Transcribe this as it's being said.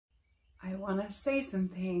I want to say some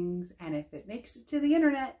things, and if it makes it to the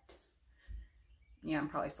internet, yeah, I'm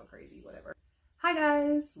probably still crazy, whatever. Hi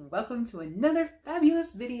guys, welcome to another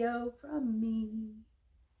fabulous video from me.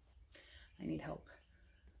 I need help.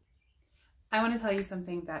 I want to tell you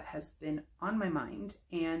something that has been on my mind,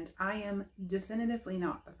 and I am definitively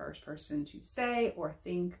not the first person to say or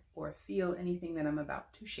think or feel anything that I'm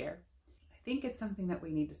about to share. I think it's something that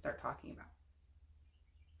we need to start talking about.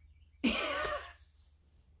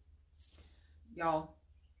 Y'all,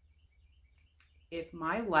 if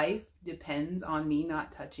my life depends on me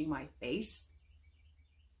not touching my face,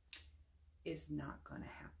 it's not gonna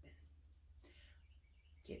happen.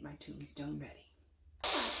 Get my tombstone ready.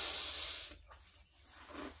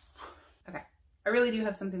 Okay, I really do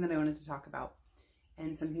have something that I wanted to talk about,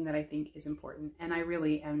 and something that I think is important, and I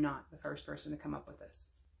really am not the first person to come up with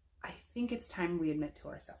this. I think it's time we admit to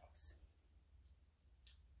ourselves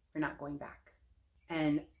we're not going back.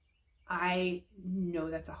 And I know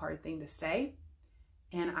that's a hard thing to say,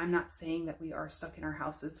 and I'm not saying that we are stuck in our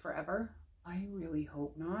houses forever. I really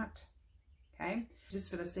hope not, okay? Just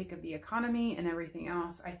for the sake of the economy and everything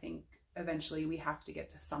else, I think eventually we have to get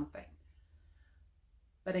to something.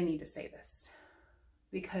 But I need to say this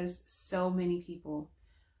because so many people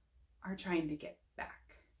are trying to get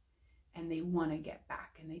back, and they want to get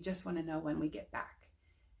back, and they just want to know when we get back.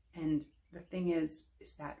 And the thing is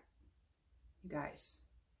that, you guys,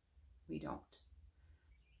 we don't.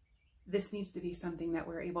 This needs to be something that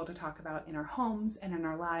we're able to talk about in our homes and in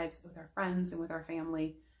our lives with our friends and with our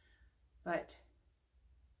family. But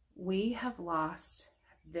we have lost,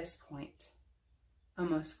 at this point,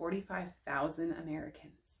 almost 45,000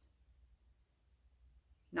 Americans.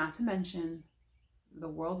 Not to mention the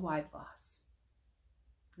worldwide loss.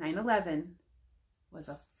 9/11 was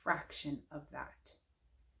a fraction of that.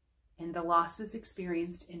 And the losses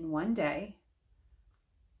experienced in one day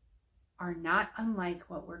are not unlike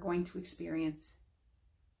what we're going to experience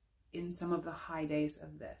in some of the high days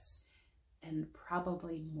of this, and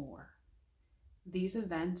probably more. These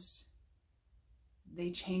events,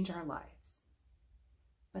 they change our lives,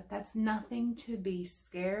 but that's nothing to be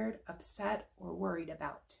scared, upset, or worried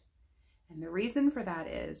about. And the reason for that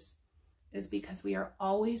is because we are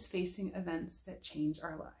always facing events that change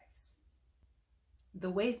our lives.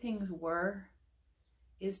 The way things were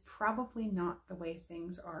is probably not the way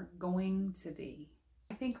things are going to be.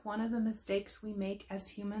 I think one of the mistakes we make as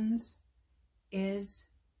humans is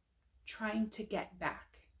trying to get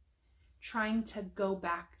back, trying to go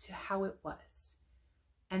back to how it was.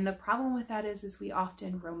 And the problem with that is we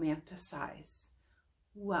often romanticize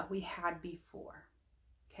what we had before,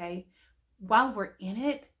 okay? While we're in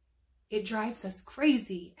it, it drives us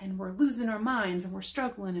crazy, and we're losing our minds, and we're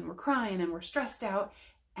struggling, and we're crying, and we're stressed out,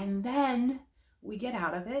 and then we get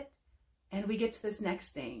out of it and we get to this next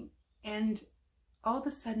thing, and all of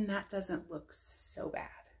a sudden that doesn't look so bad,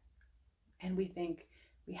 and we think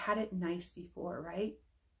we had it nice before, right?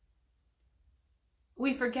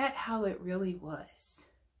 We forget how it really was.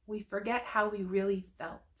 We forget how we really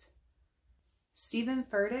felt. Steven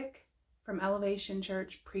Furtick from Elevation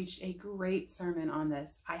Church preached a great sermon on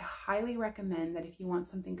this. I highly recommend that if you want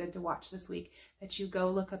something good to watch this week, that you go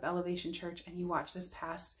look up Elevation Church and you watch this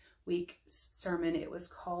past week sermon. It was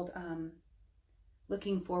called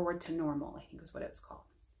Looking Forward to Normal, I think is what it was called.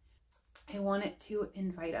 I wanted to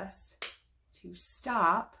invite us to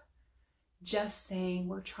stop just saying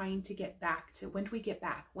we're trying to get back to, when do we get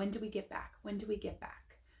back? When do we get back? When do we get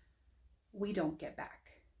back? We don't get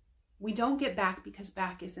back. We don't get back because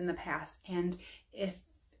back is in the past. And if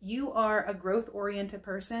you are a growth-oriented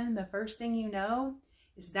person, the first thing you know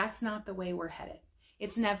is that's not the way we're headed.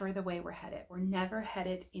 It's never the way we're headed. We're never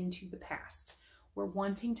headed into the past. We're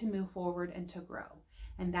wanting to move forward and to grow.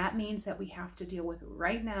 And that means that we have to deal with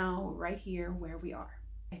right now, right here, where we are.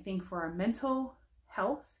 I think for our mental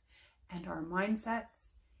health and our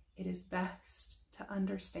mindsets, it is best to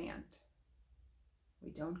understand we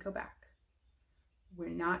don't go back. We're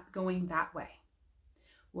not going that way.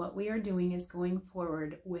 What we are doing is going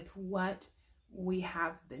forward with what we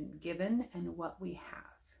have been given and what we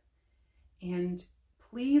have. And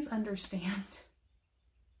please understand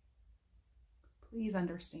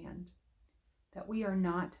that we are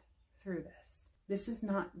not through this. This is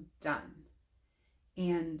not done.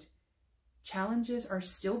 And challenges are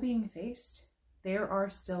still being faced. There are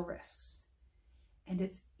still risks. And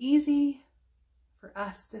it's easy for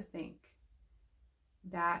us to think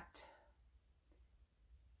that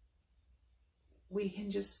we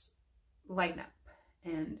can just lighten up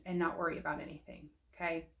and not worry about anything,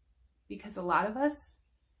 okay? Because a lot of us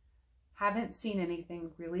haven't seen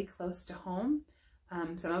anything really close to home.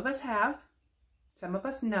 Some of us have, some of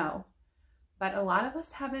us know, But a lot of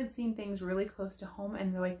us haven't seen things really close to home.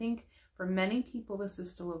 And so I think for many people, this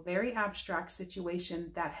is still a very abstract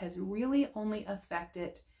situation that has really only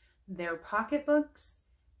affected their pocketbooks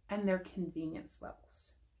and their convenience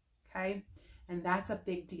levels. Okay. And that's a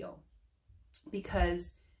big deal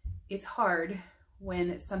because it's hard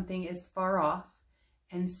when something is far off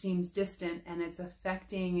and seems distant and it's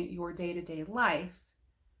affecting your day-to-day life,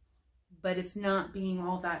 but it's not being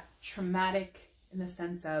all that traumatic in the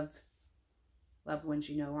sense of loved ones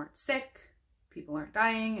you know aren't sick, people aren't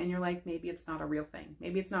dying, and you're like, maybe it's not a real thing.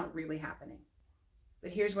 Maybe it's not really happening.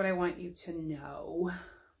 But here's what I want you to know,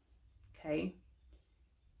 okay?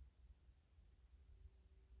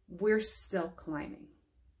 We're still climbing.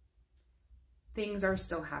 Things are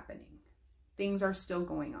still happening. Things are still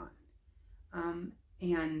going on.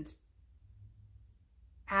 And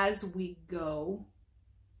as we go,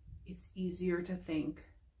 it's easier to think,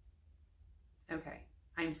 okay,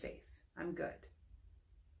 I'm safe, I'm good.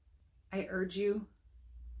 I urge you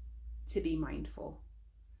to be mindful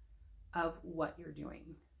of what you're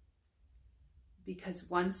doing. Because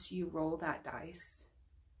once you roll that dice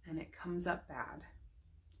and it comes up bad,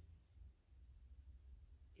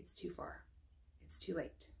 it's too far. It's too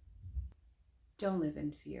late. Don't live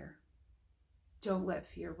in fear. Don't let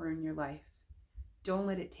fear ruin your life. Don't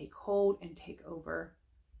let it take hold and take over.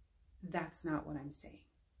 That's not what I'm saying.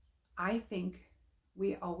 I think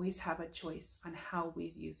we always have a choice on how we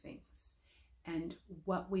view things and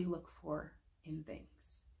what we look for in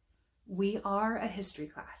things. We are a history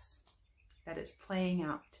class that is playing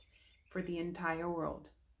out for the entire world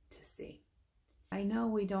to see. I know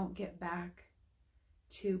we don't get back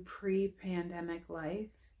to pre-pandemic life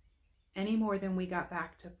any more than we got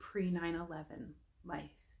back to pre-9/11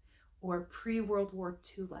 life, or pre-World War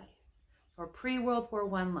II life, or pre-World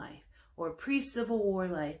War I life, or pre-Civil War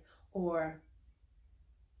life, or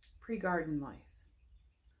pre-garden life.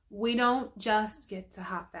 We don't just get to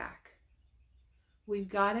hop back. We've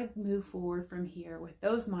got to move forward from here with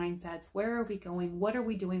those mindsets. Where are we going? What are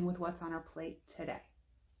we doing with what's on our plate today?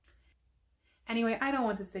 Anyway, I don't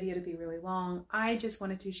want this video to be really long. I just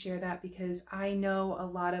wanted to share that because I know a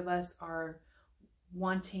lot of us are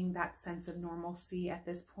wanting that sense of normalcy at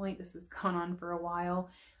this point. This has gone on for a while.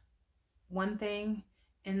 One thing,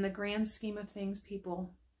 in the grand scheme of things,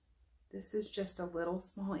 people, this is just a little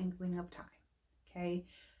small inkling of time, okay?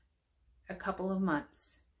 A couple of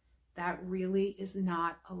months. That really is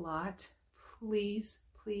not a lot. Please,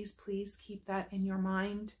 please, please keep that in your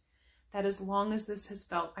mind. That as long as this has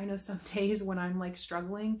felt, I know some days when I'm like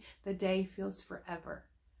struggling, the day feels forever.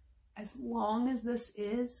 As long as this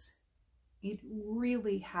is, it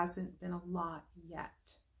really hasn't been a lot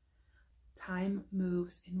yet. Time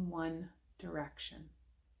moves in one direction.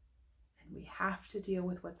 And we have to deal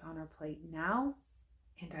with what's on our plate now.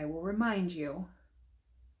 And I will remind you,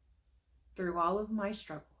 through all of my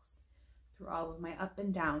struggles, through all of my up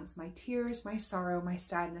and downs, my tears, my sorrow, my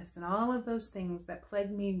sadness, and all of those things that plague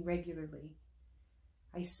me regularly,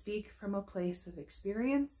 I speak from a place of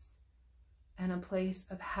experience and a place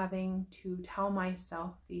of having to tell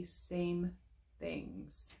myself these same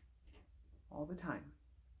things all the time.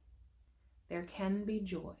 There can be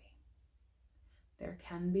joy. There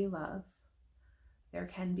can be love. There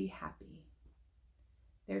can be happy.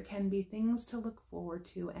 There can be things to look forward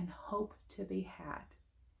to and hope to be had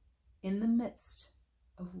in the midst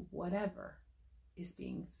of whatever is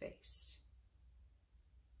being faced.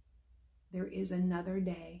 There is another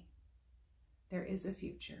day. There is a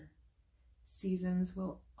future. Seasons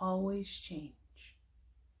will always change.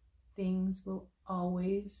 Things will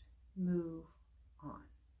always move on.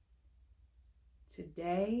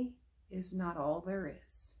 Today is not all there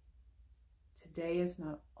is. Today is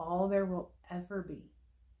not all there will ever be.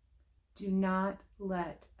 Do not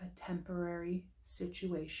let a temporary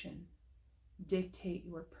situation dictate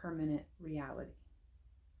your permanent reality.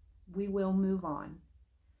 We will move on.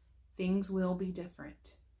 Things will be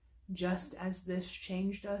different. Just as this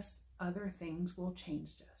changed us, other things will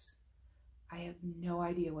change us. I have no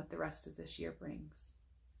idea what the rest of this year brings,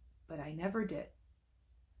 but I never did.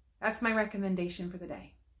 That's my recommendation for the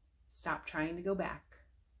day. Stop trying to go back.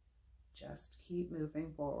 Just keep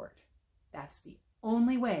moving forward. That's the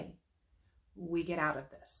only way we get out of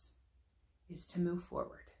this, is to move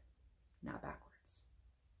forward, not backwards.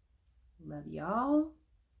 Love y'all.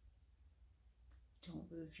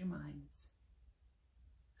 Don't lose your minds,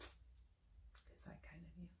 because I kind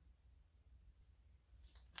of am.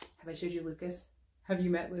 Have I showed you Lucas? Have you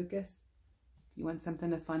met Lucas? You want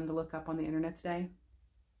something fun to look up on the internet today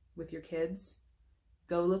with your kids?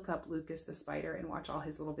 Go look up Lucas the spider and watch all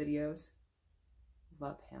his little videos.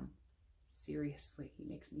 Love him. Seriously, he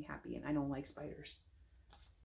makes me happy, and I don't like spiders.